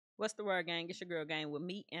What's the word, gang? It's your girl, Gang with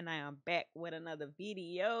me, and I am back with another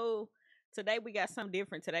video. Today we got something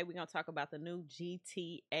different. Today we're gonna talk about the new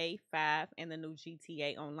GTA 5 and the new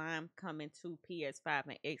GTA Online coming to PS5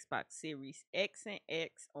 and Xbox Series X and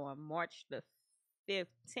X on March the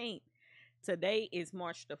 15th. Today is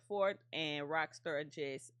March the 4th, and Rockstar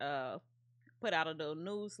just put out a little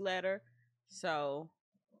newsletter. So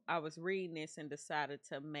I was reading this and decided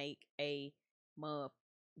to make a mug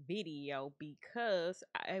video because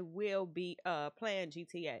I will be playing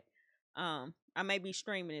GTA. I may be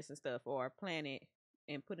streaming this and stuff or playing it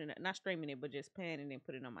and putting it, not streaming it, but just playing it and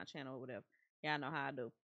putting it on my channel or whatever. Y'all know how I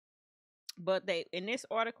do. But they in this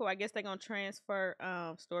article, I guess they're gonna transfer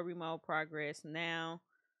story mode progress now.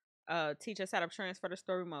 Teach us how to transfer the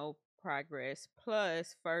story mode progress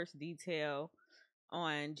plus first detail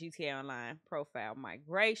on GTA Online profile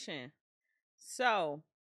migration. So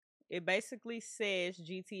it basically says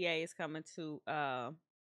GTA is coming to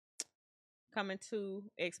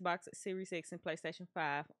Xbox Series X and PlayStation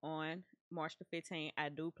 5 on March the 15th. I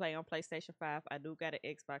do play on PlayStation 5. I do got an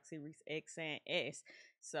Xbox Series X and S.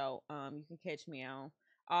 So you can catch me on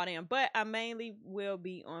all them. But I mainly will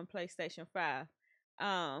be on PlayStation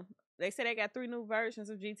 5. They say they got 3 new versions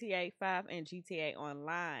of GTA 5 and GTA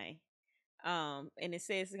Online. And it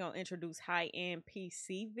says it's gonna introduce high-end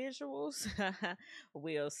PC visuals.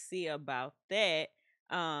 We'll see about that.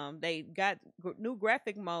 They got new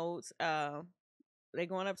graphic modes. They're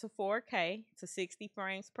going up to 4K to 60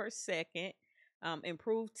 frames per second.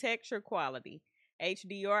 Improved texture quality,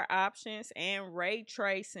 HDR options, and ray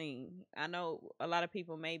tracing. I know a lot of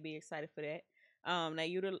people may be excited for that. They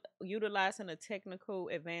utilizing the technical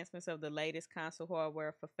advancements of the latest console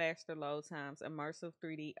hardware for faster load times, immersive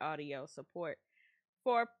 3D audio support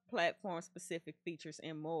for platform specific features,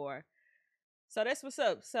 and more. So that's what's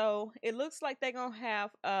up. So it looks like they're gonna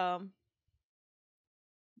have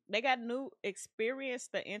they got new experience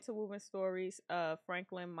the interwoven stories of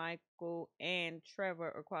Franklin, Michael, and Trevor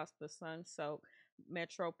across the sun-soaked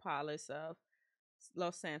metropolis of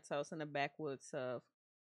Los Santos and the backwoods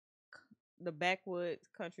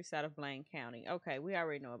countryside of Blaine County. Okay, we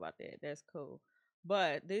already know about that. That's cool.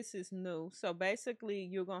 But this is new. So basically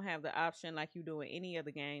you're gonna have the option like you do in any other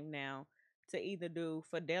game now to either do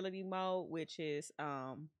fidelity mode, which is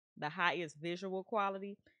the highest visual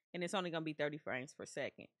quality, and it's only gonna be 30 frames per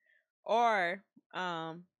second. Or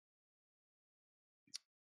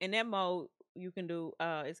in that mode you can do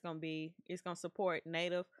it's gonna support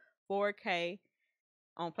native 4K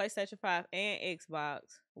on PlayStation 5 and Xbox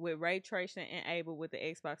with ray tracing enabled with the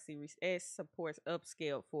Xbox Series S supports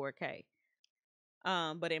upscaled 4K.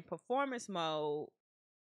 But in performance mode,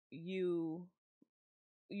 you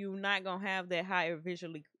not gonna have that higher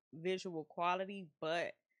visual quality,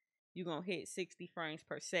 but you're gonna hit 60 frames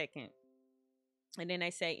per second. And then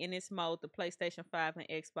they say in this mode, the PlayStation 5 and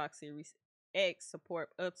Xbox Series X support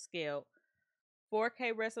upscaled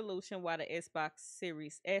 4K resolution, while the Xbox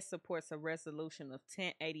Series S supports a resolution of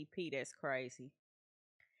 1080p. That's crazy.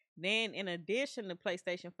 Then, in addition, the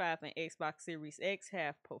PlayStation 5 and Xbox Series X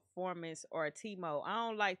have performance or T mode. I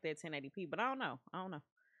don't like that 1080p, but I don't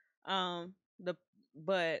know. The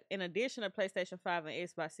but in addition, the PlayStation 5 and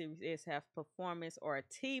Xbox Series S have performance or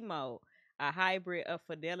T mode, a hybrid of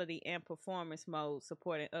fidelity and performance mode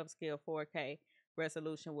supporting upscale 4K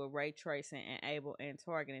resolution with ray tracing enabled and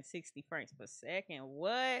targeting 60 frames per second.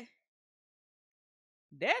 What?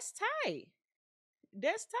 That's tight.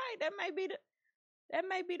 That's tight. That may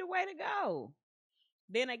be the way to go.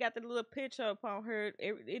 Then they got the little picture up on her.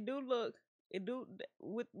 It do look it do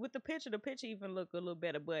with the picture even look a little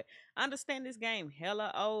better. But I understand this game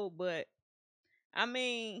hella old, but I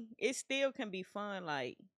mean it still can be fun.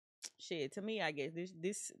 Like shit to me, I guess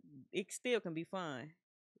this it still can be fun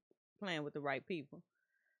playing with the right people.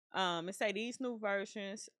 It say these new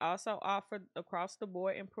versions also offer across the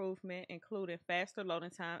board improvement, including faster loading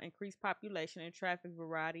time, increased population and traffic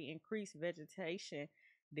variety, increased vegetation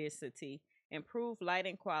density, improved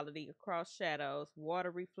lighting quality across shadows, water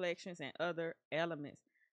reflections, and other elements,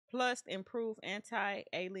 plus improved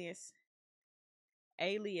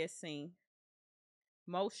aliasing,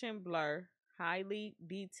 motion blur, highly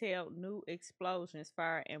detailed new explosions,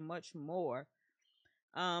 fire, and much more.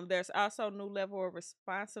 There's also new level of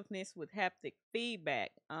responsiveness with haptic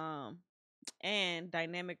feedback and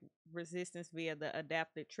dynamic resistance via the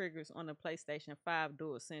adaptive triggers on the PlayStation 5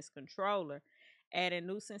 DualSense controller, adding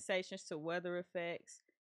new sensations to weather effects,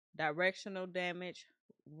 directional damage,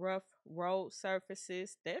 rough road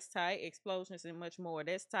surfaces. That's tight. Explosions and much more.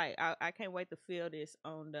 That's tight. I can't wait to feel this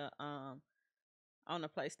on the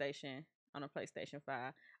PlayStation on a PlayStation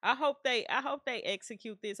 5. I hope they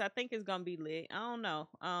execute this. I think it's gonna be lit. I don't know.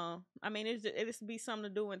 I mean it's be something to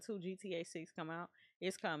do until GTA 6 come out.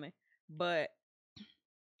 It's coming. But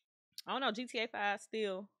I don't know, GTA 5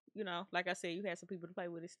 still, like I said, you had some people to play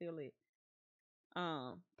with it, still lit.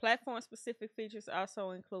 Platform specific features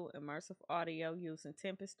also include immersive audio using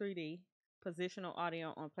Tempest 3D, positional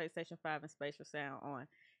audio on PlayStation 5, and spatial sound on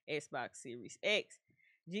Xbox Series X.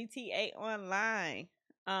 GTA Online,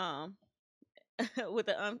 um, with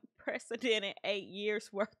an unprecedented 8 years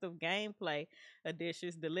worth of gameplay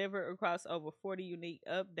additions delivered across over 40 unique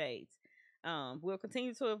updates. We'll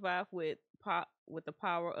continue to evolve with the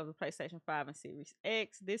power of the PlayStation 5 and Series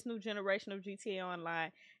X. This new generation of GTA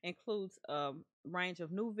Online includes a range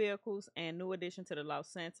of new vehicles and new addition to the Los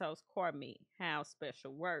Santos car meet. How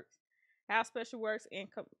special works. How Special Works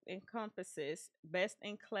encompasses best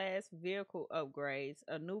in class vehicle upgrades,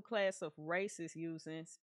 a new class of races using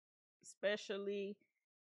specially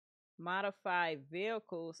modified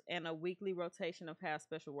vehicles, and a weekly rotation of How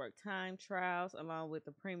Special Work time trials, along with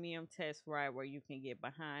a premium test ride where you can get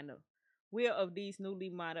behind the wheel of these newly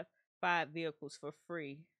modified vehicles for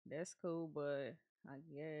free. That's cool, but I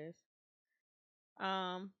guess.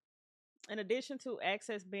 Um, in addition to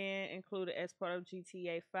access being included as part of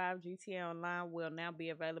GTA 5, GTA Online will now be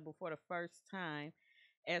available for the first time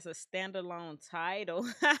as a standalone title.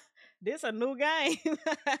 This a new game.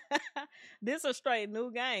 This a straight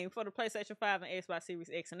new game for the PlayStation 5 and Xbox Series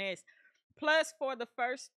X and S. Plus for the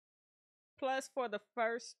first Plus, for the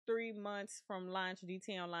first 3 months from launch,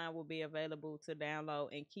 GTA Online will be available to download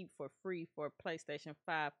and keep for free for PlayStation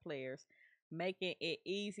 5 players, making it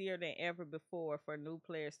easier than ever before for new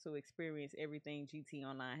players to experience everything GTA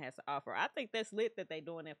Online has to offer. I think that's lit that they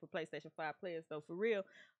doing that for PlayStation 5 players, though, for real.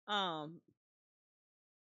 Um,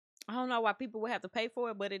 I don't know why people would have to pay for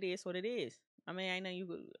it, but it is what it is. I mean, ain't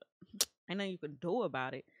nothing you could do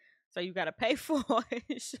about it. So you gotta pay for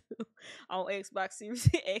it on Xbox Series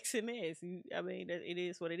X and S. I mean, it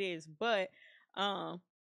is what it is. But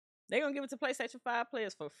they're gonna give it to PlayStation 5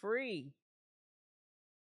 players for free.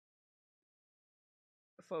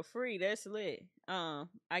 For free, that's lit.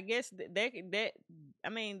 I guess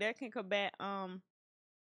that can combat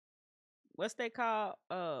what's they called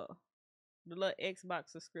the little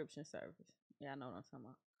Xbox subscription service. Yeah, I know what I'm talking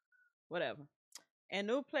about. Whatever. And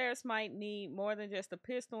new players might need more than just a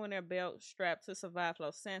pistol in their belt strap to survive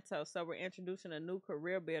Los Santos. So we're introducing a new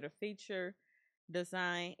career builder feature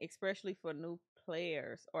design, especially for new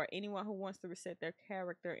players or anyone who wants to reset their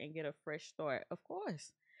character and get a fresh start. Of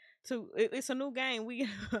course, it's a new game. We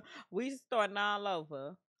we starting all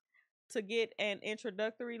over to get an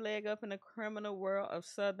introductory leg up in the criminal world of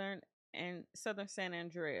Southern San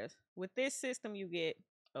Andreas. With this system, you get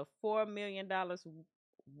a $4 million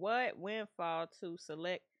what windfall to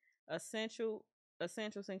select essential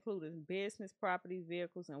essentials including business, property,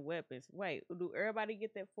 vehicles, and weapons. Wait, do everybody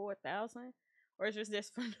get that 4,000, or is it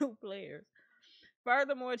just for new players?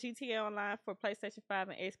 Furthermore, GTA Online for PlayStation 5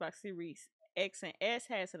 and Xbox Series X and S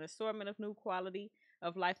has an assortment of new quality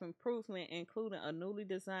of life improvement, including a newly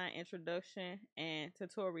designed introduction and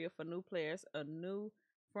tutorial for new players, a new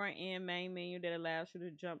front end main menu that allows you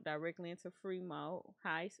to jump directly into free mode,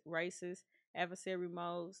 heists, races, adversary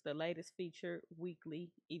modes, the latest feature,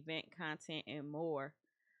 weekly event content, and more.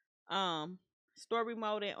 Um, Story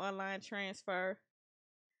mode and online transfer.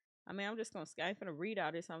 I mean, I ain't gonna read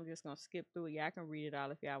all this. I'm just gonna skip through it. Y'all can read it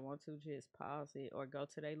all if y'all want to. Just pause it or go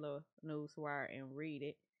to their little news wire and read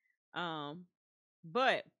it. Um,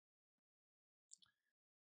 but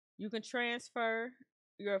you can transfer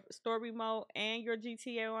your story mode and your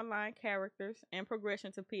GTA Online characters and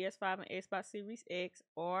progression to PS5 and Xbox Series X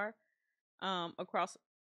or across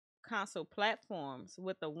console platforms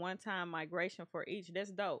with a one-time migration for each.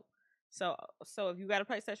 That's dope. So so if you got a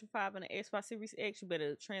PlayStation 5 and an Xbox Series X, you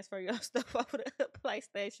better transfer your stuff over to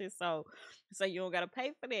PlayStation so you don't gotta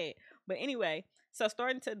pay for that. But anyway, so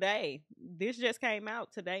starting today, this just came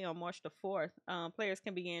out today on March the 4th. Players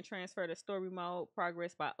can begin transfer to story mode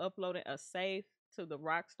progress by uploading a save to the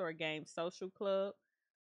Rockstar Games social club.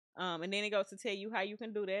 And then it goes to tell you how you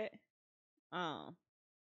can do that. Um,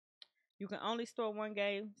 you can only store one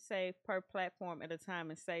game save per platform at a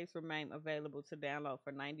time, and saves remain available to download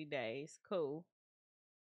for 90 days. Cool.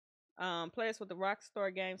 Players with the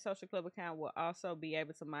Rockstar Games Social Club account will also be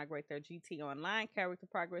able to migrate their GT Online character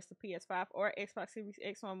progress to PS5 or Xbox Series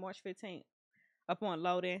X on March 15th upon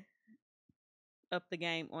loading up the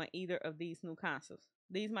game on either of these new consoles.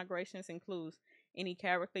 These migrations include any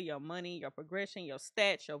character, your money, your progression, your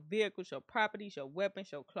stats, your vehicles, your properties, your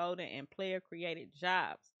weapons, your clothing, and player created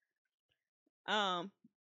jobs. Um,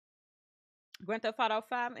 Grand Theft Auto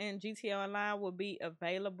 5 and GTA Online will be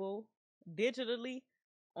available digitally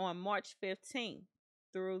on March 15th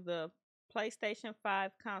through the PlayStation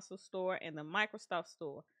 5 console store and the Microsoft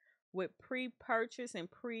store, with pre-purchase and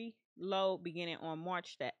pre-load beginning on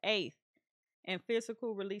March the 8th, and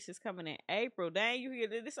physical releases coming in April. Dang, you hear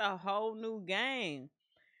this? This is a whole new game.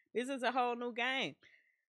 This is a whole new game.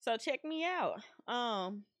 So check me out.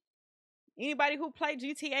 Anybody who play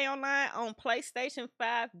GTA Online on PlayStation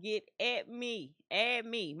 5, get at me. Add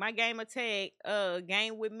me. My gamer tag,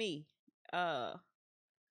 game with me. Let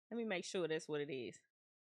me make sure that's what it is.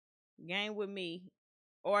 Game with me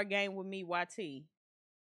or game with me YT.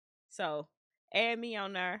 So add me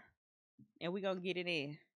on there and we gonna get it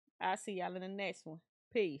in. I'll see y'all in the next one.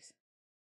 Peace.